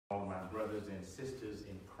brothers and sisters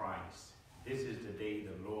in Christ. This is the day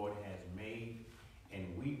the Lord has made, and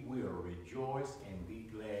we will rejoice and be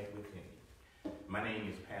glad within it. My name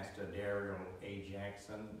is Pastor Daryl A.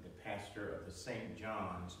 Jackson, the pastor of the St.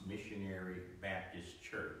 John's Missionary Baptist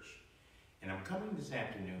Church. And I'm coming this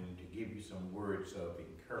afternoon to give you some words of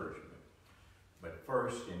encouragement. But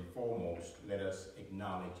first and foremost, let us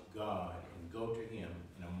acknowledge God and go to Him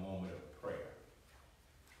in a moment of prayer.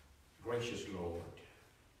 Gracious Lord,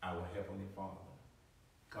 our Heavenly Father,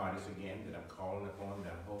 God is again that I'm calling upon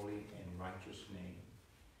thy holy and righteous name.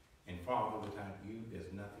 And Father, without you,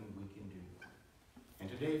 there's nothing we can do. And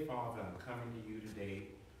today, Father, I'm coming to you today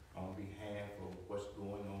on behalf of what's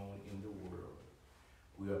going on in the world.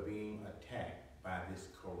 We are being attacked by this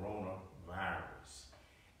coronavirus.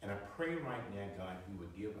 And I pray right now, God, you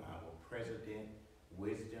would give our president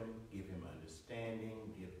wisdom, give him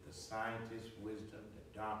understanding, give the scientists wisdom, the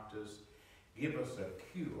doctors, give us a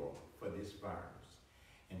cure for this virus.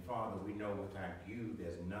 And Father, we know without you,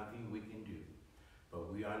 there's nothing we can do.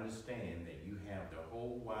 But we understand that you have the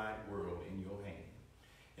whole wide world in your hand.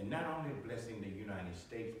 And not only blessing the United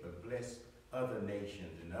States, but bless other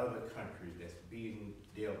nations and other countries that's being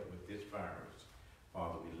dealt with this virus.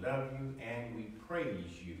 Father, we love you and we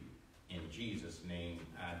praise you. In Jesus' name,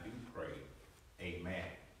 I do pray. Amen.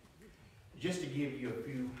 Just to give you a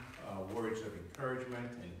few words of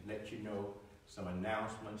encouragement and let you know some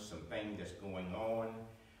announcements, some things that's going on.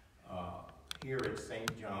 Here at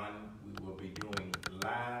St. John, we will be doing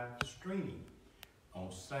live streaming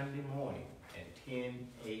on Sunday morning at 10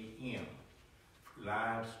 a.m.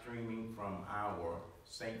 Live streaming from our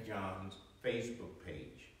St. John's Facebook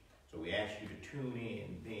page. So we ask you to tune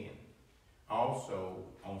in then. Also,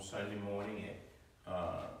 on Sunday morning at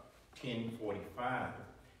 10:45,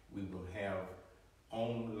 we will have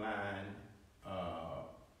online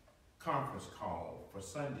conference call for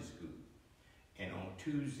Sunday school. And on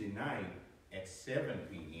Tuesday night at 7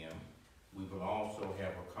 p.m., we will also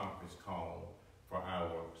have a conference call for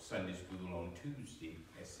our Sunday school on Tuesday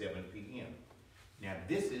at 7 p.m. Now,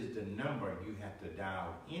 this is the number you have to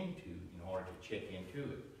dial into in order to check into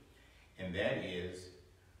it. And that is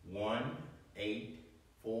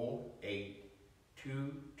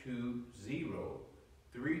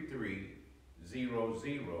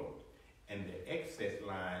 1-848-220-3300. And the excess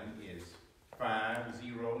line is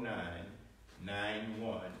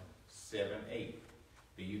 509-9178.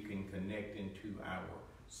 That you can connect into our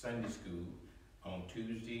Sunday school on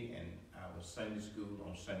Tuesday and our Sunday school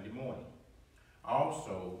on Sunday morning.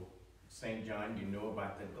 Also, St. John, you know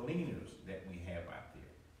about the gleaners that we have out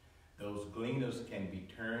there. Those gleaners can be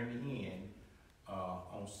turned in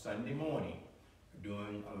on Sunday morning,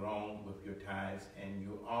 doing along with your tithes and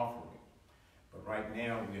your offering. But right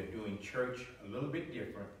now, we are doing church a little bit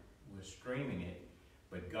different. We're streaming it,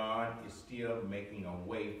 but God is still making a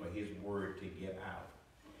way for His word to get out.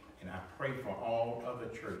 And I pray for all other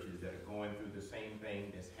churches that are going through the same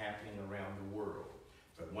thing that's happening around the world.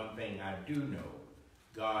 But one thing I do know,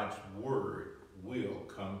 God's word will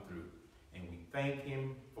come through. And we thank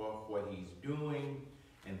Him for what He's doing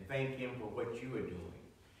and thank Him for what you are doing.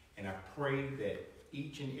 And I pray that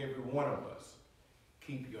each and every one of us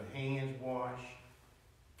keep your hands washed,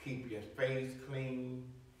 keep your face clean,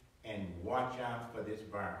 and watch out for this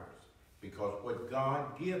virus. Because what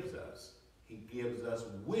God gives us, He gives us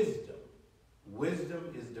wisdom.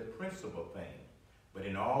 Wisdom is the principal thing. But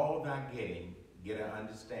in all thy getting, get an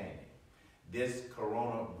understanding. This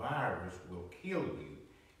coronavirus will kill you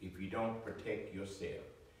if you don't protect yourself.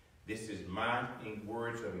 This is my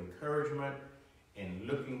words of encouragement and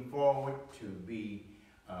looking forward to be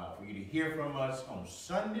for you to hear from us on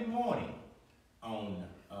Sunday morning on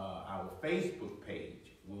our Facebook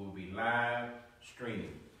page. We will be live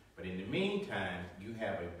streaming. But in the meantime, you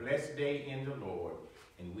have a blessed day in the Lord,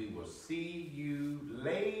 and we will see you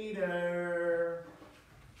later.